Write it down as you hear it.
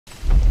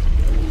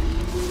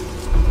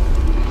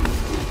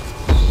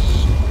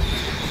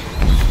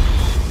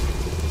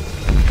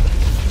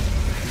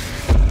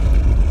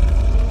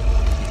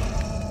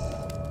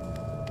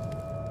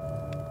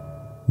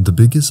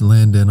biggest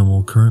land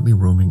animal currently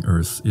roaming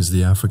Earth is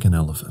the African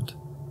elephant.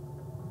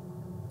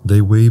 They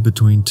weigh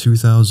between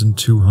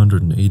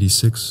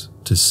 2,286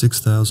 to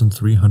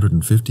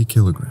 6,350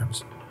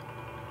 kilograms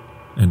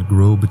and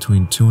grow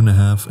between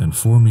 2.5 and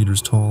 4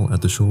 meters tall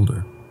at the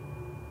shoulder.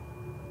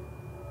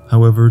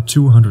 However,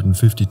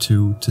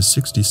 252 to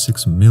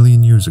 66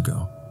 million years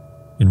ago,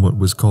 in what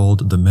was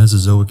called the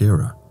Mesozoic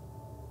Era,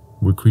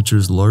 were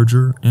creatures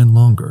larger and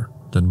longer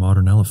than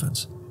modern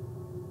elephants.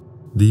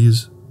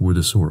 These were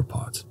the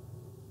sauropods.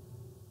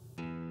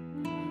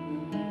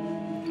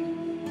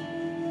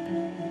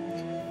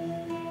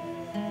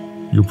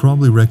 You'll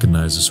probably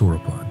recognize a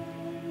sauropod.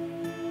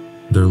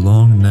 They're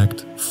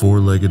long-necked,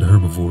 four-legged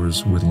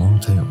herbivores with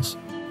long tails.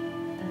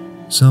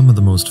 Some of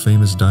the most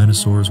famous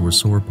dinosaurs were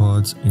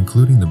sauropods,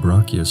 including the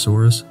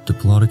Brachiosaurus,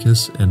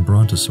 Diplodocus, and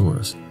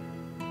Brontosaurus.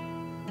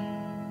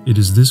 It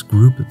is this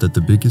group that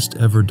the biggest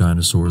ever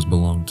dinosaurs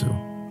belong to.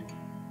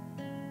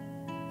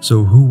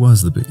 So who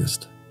was the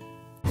biggest?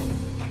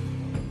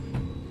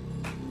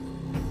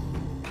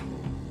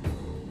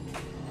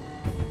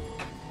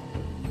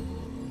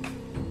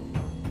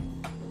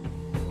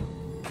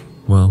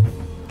 Well,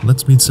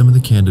 let's meet some of the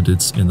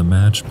candidates in the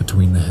match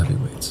between the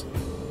heavyweights.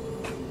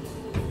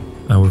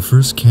 Our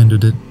first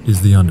candidate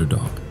is the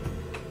underdog,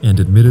 and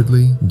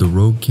admittedly the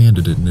rogue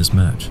candidate in this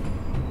match,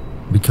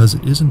 because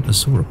it isn't a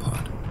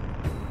sauropod.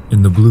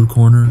 In the blue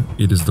corner,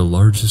 it is the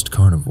largest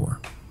carnivore,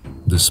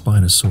 the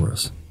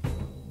Spinosaurus.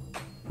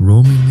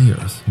 Roaming the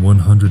Earth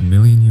 100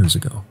 million years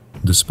ago,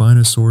 the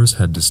Spinosaurus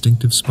had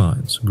distinctive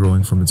spines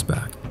growing from its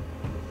back,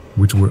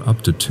 which were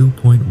up to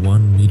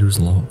 2.1 meters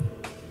long.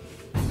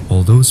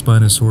 Although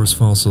Spinosaurus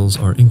fossils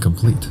are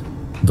incomplete,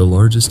 the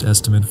largest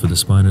estimate for the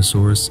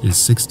Spinosaurus is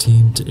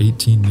 16 to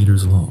 18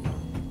 meters long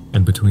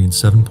and between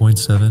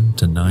 7.7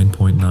 to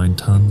 9.9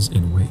 tons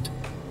in weight.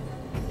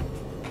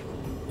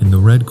 In the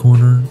red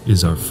corner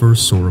is our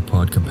first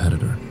sauropod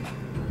competitor,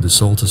 the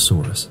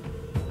Saltosaurus.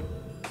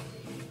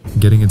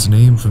 Getting its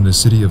name from the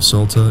city of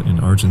Salta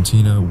in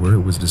Argentina where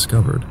it was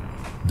discovered,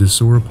 this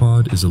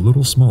sauropod is a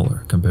little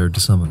smaller compared to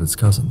some of its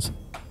cousins.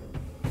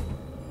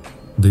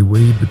 They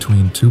weighed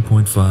between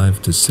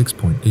 2.5 to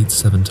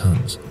 6.87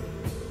 tons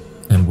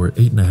and were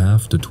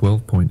 8.5 to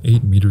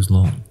 12.8 meters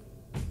long.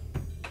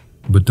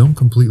 But don't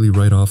completely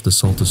write off the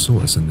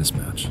Saltosaurus in this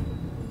match.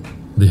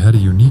 They had a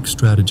unique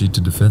strategy to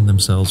defend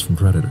themselves from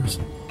predators.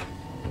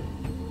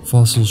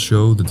 Fossils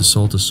show that the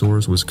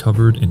Saltosaurus was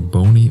covered in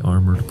bony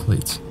armored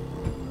plates,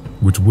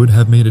 which would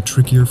have made it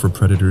trickier for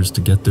predators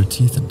to get their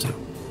teeth into.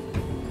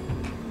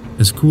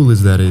 As cool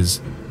as that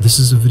is, this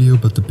is a video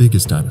about the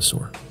biggest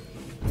dinosaur.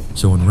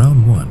 So in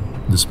round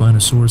 1, the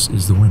Spinosaurus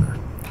is the winner.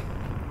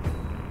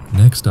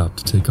 Next up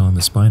to take on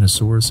the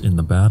Spinosaurus in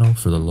the battle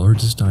for the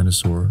largest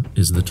dinosaur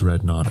is the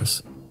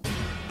Dreadnoughtus.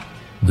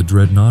 The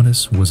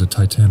Dreadnoughtus was a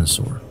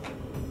titanosaur.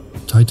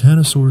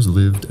 Titanosaurs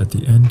lived at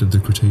the end of the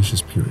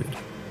Cretaceous period,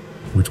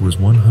 which was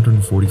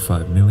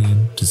 145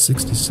 million to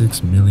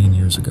 66 million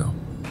years ago.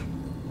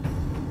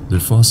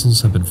 Their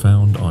fossils have been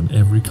found on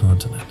every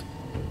continent,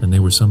 and they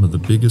were some of the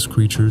biggest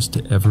creatures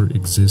to ever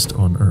exist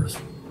on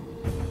Earth.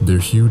 Their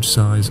huge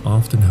size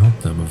often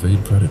helped them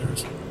evade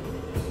predators.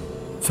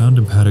 Found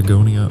in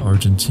Patagonia,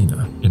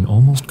 Argentina, an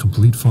almost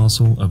complete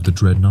fossil of the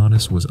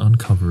Dreadnoughtus was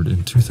uncovered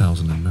in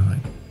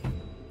 2009.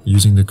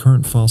 Using the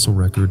current fossil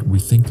record, we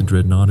think the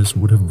Dreadnoughtus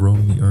would have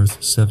roamed the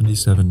Earth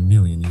 77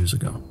 million years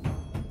ago.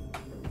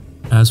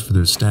 As for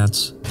their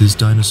stats, this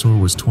dinosaur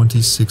was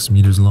 26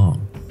 meters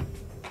long.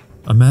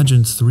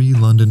 Imagine 3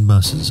 London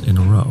buses in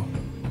a row.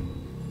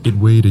 It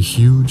weighed a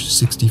huge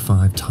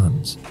 65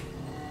 tons.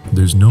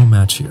 There's no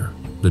match here.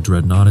 The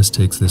Dreadnoughtus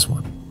takes this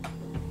one.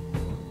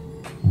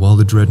 While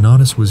the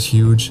Dreadnoughtus was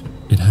huge,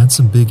 it had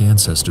some big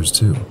ancestors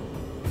too.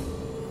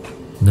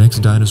 Next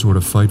dinosaur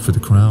to fight for the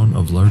crown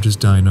of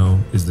largest dino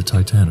is the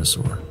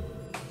Titanosaur,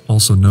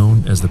 also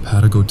known as the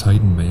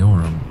Patagotitan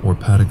maiorum or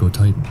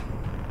Patagotitan.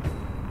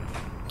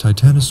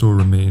 Titanosaur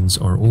remains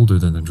are older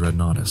than the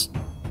Dreadnoughtus,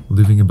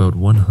 living about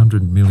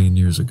 100 million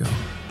years ago.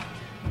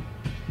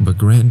 But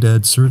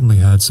Granddad certainly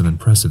had some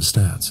impressive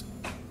stats.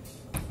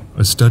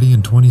 A study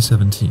in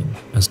 2017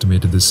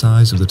 estimated the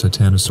size of the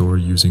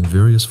Titanosaur using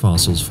various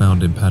fossils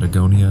found in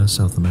Patagonia,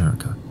 South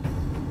America,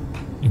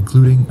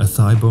 including a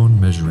thigh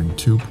bone measuring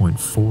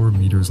 2.4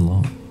 meters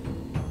long,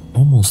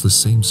 almost the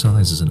same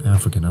size as an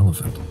African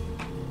elephant.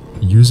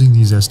 Using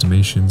these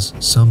estimations,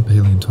 some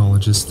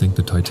paleontologists think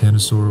the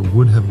Titanosaur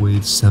would have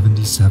weighed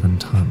 77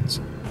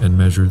 tons and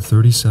measured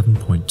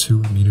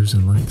 37.2 meters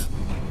in length.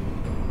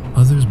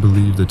 Others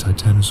believe the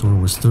Titanosaur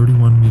was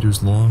 31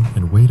 meters long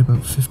and weighed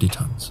about 50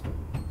 tons.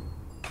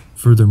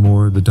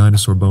 Furthermore, the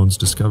dinosaur bones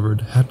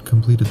discovered hadn't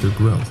completed their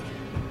growth,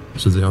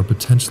 so they are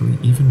potentially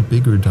even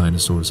bigger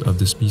dinosaurs of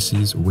the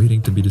species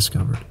waiting to be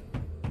discovered.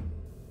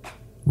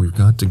 We've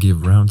got to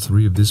give round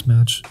 3 of this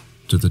match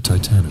to the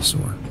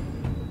Titanosaur.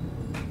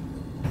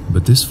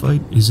 But this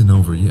fight isn't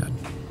over yet.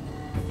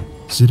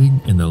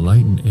 Sitting in the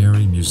light and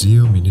airy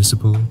Museo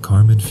Municipal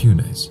Carmen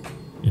Funes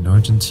in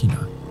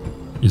Argentina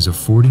is a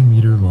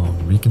 40-meter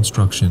long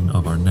reconstruction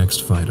of our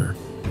next fighter,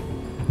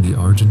 the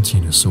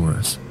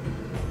Argentinosaurus.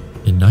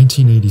 In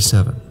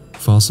 1987,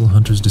 fossil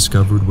hunters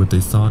discovered what they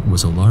thought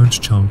was a large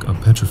chunk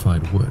of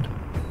petrified wood.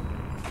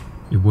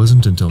 It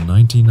wasn't until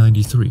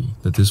 1993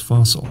 that this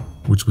fossil,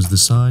 which was the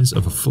size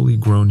of a fully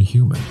grown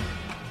human,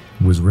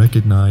 was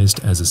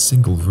recognized as a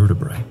single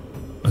vertebrae,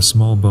 a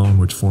small bone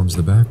which forms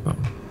the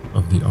backbone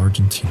of the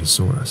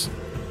Argentinosaurus.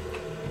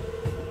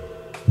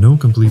 No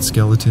complete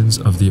skeletons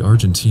of the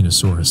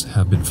Argentinosaurus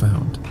have been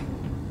found.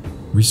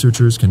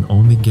 Researchers can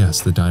only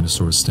guess the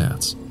dinosaur's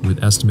stats,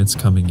 with estimates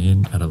coming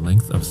in at a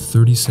length of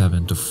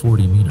 37 to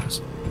 40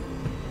 meters,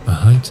 a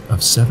height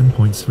of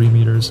 7.3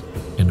 meters,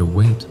 and a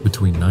weight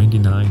between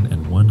 99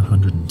 and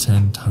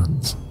 110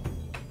 tons.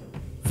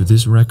 For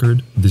this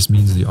record, this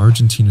means the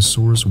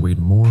Argentinosaurus weighed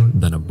more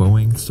than a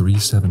Boeing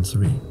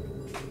 373.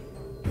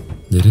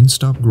 They didn't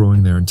stop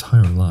growing their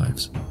entire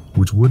lives,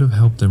 which would have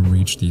helped them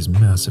reach these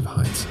massive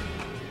heights.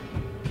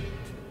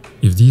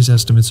 If these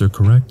estimates are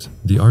correct,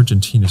 the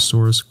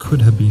Argentinosaurus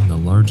could have been the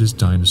largest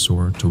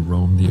dinosaur to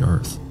roam the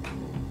Earth.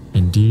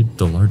 Indeed,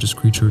 the largest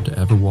creature to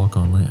ever walk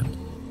on land.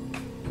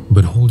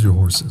 But hold your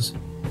horses,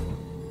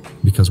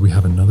 because we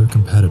have another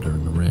competitor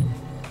in the ring.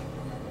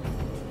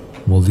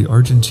 While the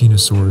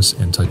Argentinosaurus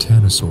and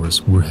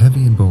Titanosaurus were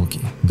heavy and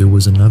bulky, there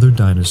was another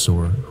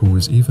dinosaur who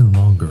was even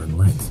longer in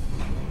length.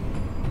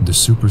 The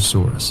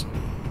Supersaurus.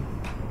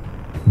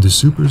 The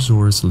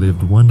Supersaurus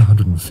lived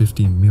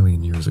 150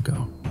 million years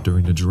ago,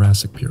 during the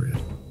Jurassic period.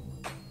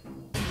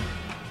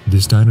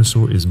 This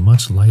dinosaur is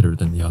much lighter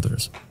than the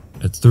others,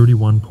 at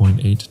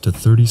 31.8 to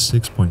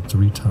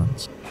 36.3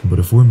 tons. But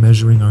if we're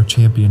measuring our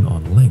champion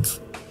on length,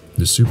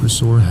 the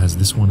Supersaur has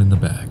this one in the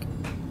bag.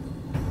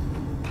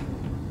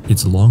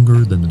 It's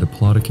longer than the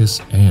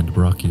Diplodocus and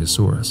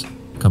Brachiosaurus,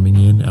 coming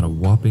in at a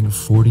whopping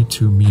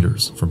 42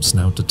 meters from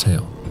snout to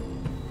tail.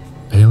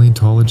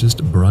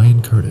 Paleontologist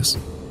Brian Curtis,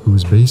 who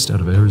is based out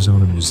of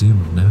Arizona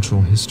Museum of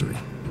Natural History,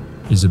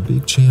 is a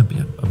big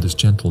champion of this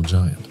gentle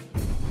giant.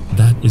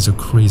 That is a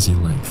crazy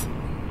length,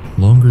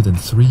 longer than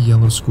 3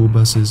 yellow school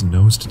buses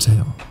nose to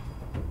tail.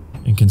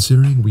 And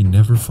considering we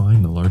never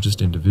find the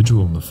largest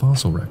individual in the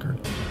fossil record,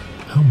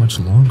 how much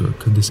longer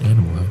could this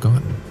animal have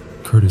gotten?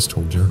 Curtis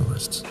told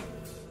journalists.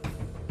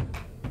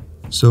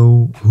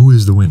 So, who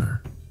is the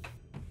winner?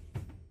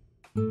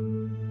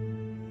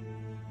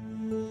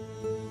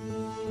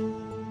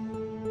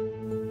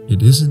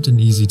 It isn't an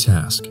easy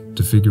task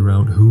to figure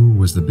out who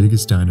was the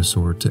biggest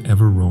dinosaur to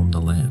ever roam the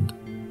land.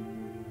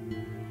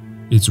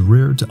 It's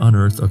rare to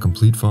unearth a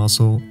complete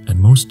fossil, and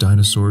most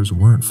dinosaurs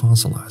weren't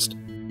fossilized.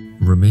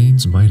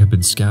 Remains might have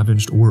been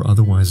scavenged or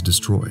otherwise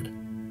destroyed.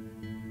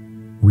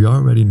 We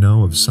already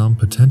know of some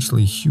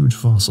potentially huge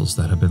fossils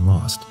that have been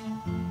lost,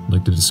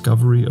 like the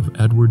discovery of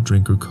Edward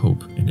Drinker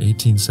Cope in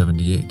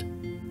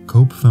 1878.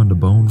 Cope found a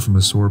bone from a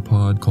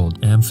sauropod called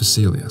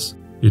Amphicoelius.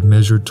 It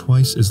measured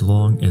twice as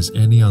long as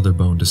any other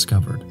bone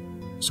discovered,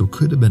 so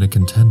could have been a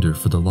contender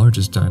for the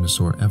largest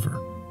dinosaur ever.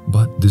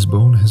 But this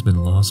bone has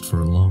been lost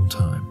for a long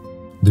time.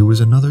 There was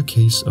another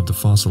case of the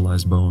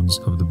fossilized bones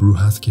of the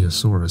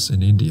Bryhachisaurus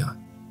in India.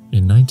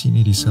 In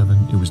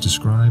 1987, it was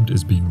described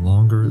as being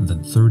longer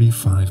than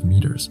 35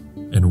 meters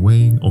and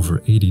weighing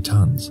over 80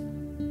 tons.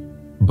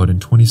 But in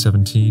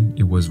 2017,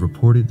 it was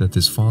reported that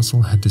this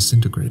fossil had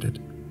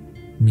disintegrated,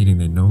 meaning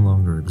they no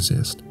longer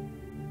exist.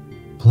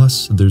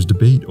 Plus, there's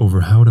debate over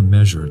how to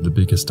measure the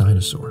biggest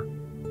dinosaur.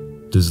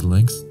 Does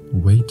length,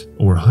 weight,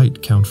 or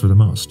height count for the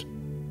most?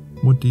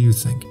 What do you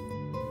think?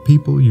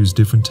 People use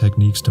different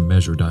techniques to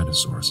measure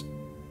dinosaurs.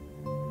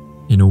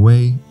 In a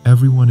way,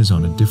 everyone is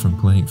on a different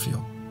playing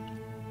field.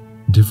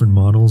 Different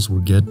models will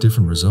get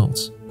different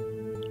results.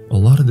 A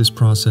lot of this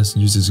process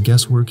uses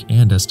guesswork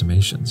and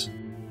estimations.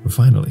 But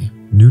finally,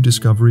 new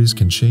discoveries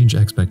can change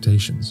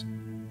expectations.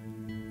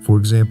 For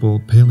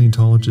example,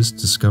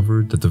 paleontologists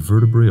discovered that the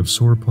vertebrae of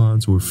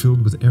sauropods were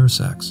filled with air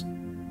sacs.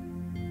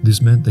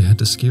 This meant they had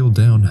to scale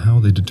down how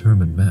they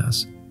determined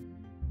mass.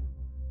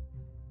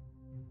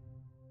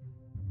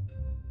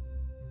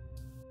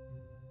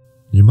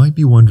 You might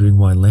be wondering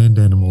why land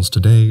animals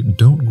today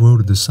don't grow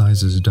to the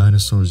sizes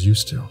dinosaurs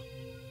used to.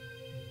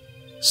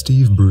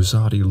 Steve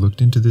Brusotti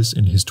looked into this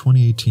in his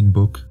 2018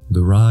 book,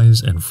 The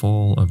Rise and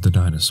Fall of the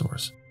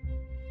Dinosaurs.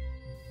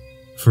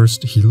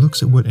 First, he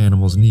looks at what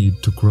animals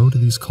need to grow to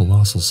these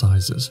colossal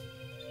sizes,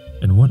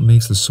 and what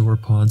makes the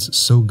sauropods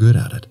so good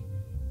at it.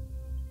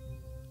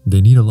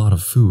 They need a lot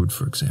of food,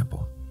 for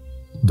example.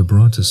 The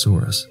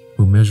Brontosaurus,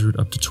 who measured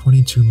up to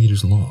 22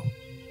 meters long,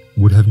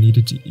 would have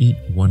needed to eat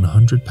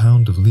 100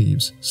 pounds of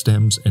leaves,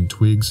 stems, and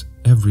twigs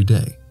every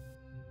day.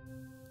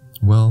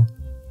 Well,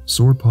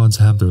 sauropods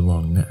have their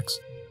long necks.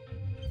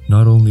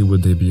 Not only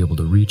would they be able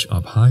to reach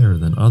up higher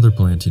than other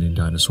plant-eating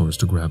dinosaurs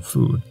to grab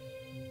food,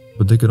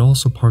 but they could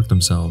also park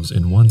themselves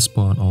in one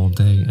spot all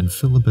day and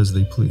fill up as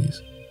they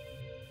please.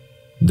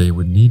 They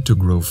would need to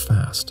grow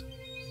fast.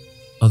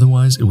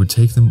 Otherwise, it would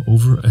take them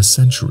over a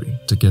century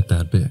to get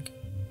that big.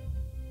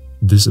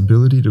 This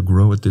ability to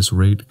grow at this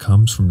rate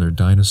comes from their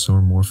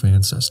dinosaur-morph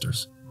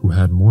ancestors, who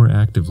had more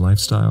active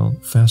lifestyle,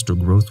 faster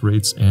growth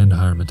rates, and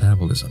higher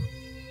metabolism.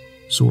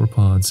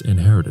 Sauropods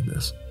inherited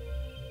this.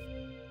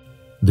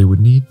 They would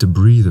need to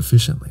breathe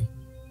efficiently.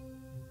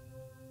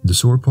 The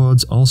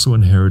sauropods also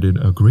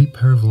inherited a great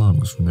pair of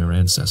lungs from their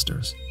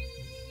ancestors.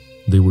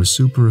 They were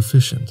super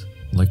efficient,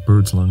 like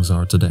birds' lungs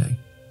are today.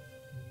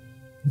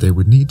 They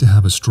would need to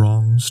have a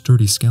strong,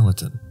 sturdy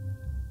skeleton,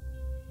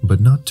 but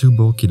not too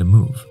bulky to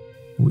move.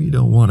 We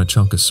don't want a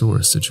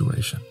Chunkosaurus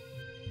situation.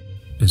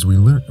 As we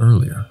learned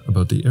earlier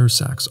about the air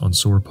sacs on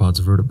sauropods'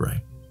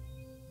 vertebrae,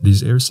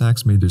 these air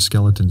sacs made their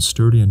skeletons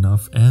sturdy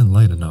enough and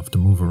light enough to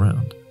move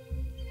around.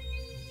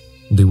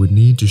 They would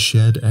need to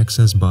shed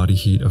excess body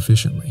heat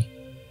efficiently.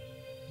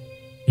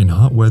 In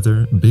hot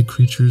weather, big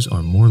creatures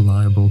are more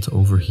liable to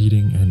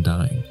overheating and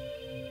dying.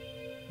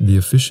 The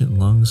efficient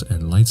lungs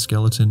and light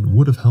skeleton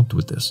would have helped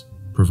with this,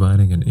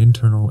 providing an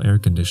internal air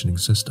conditioning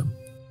system.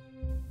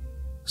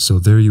 So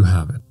there you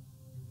have it.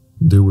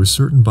 There were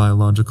certain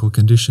biological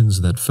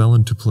conditions that fell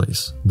into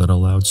place that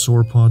allowed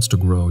sauropods to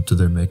grow to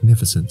their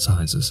magnificent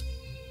sizes.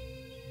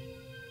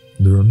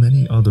 There are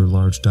many other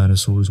large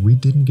dinosaurs we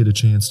didn't get a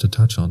chance to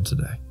touch on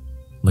today,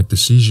 like the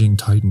Sijing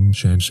titan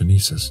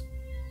Chanchonesus,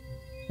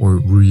 or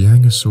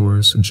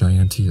Ruyangosaurus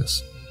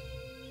giganteus.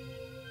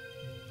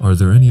 Are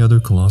there any other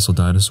colossal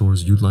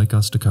dinosaurs you'd like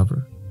us to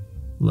cover?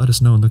 Let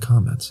us know in the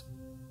comments.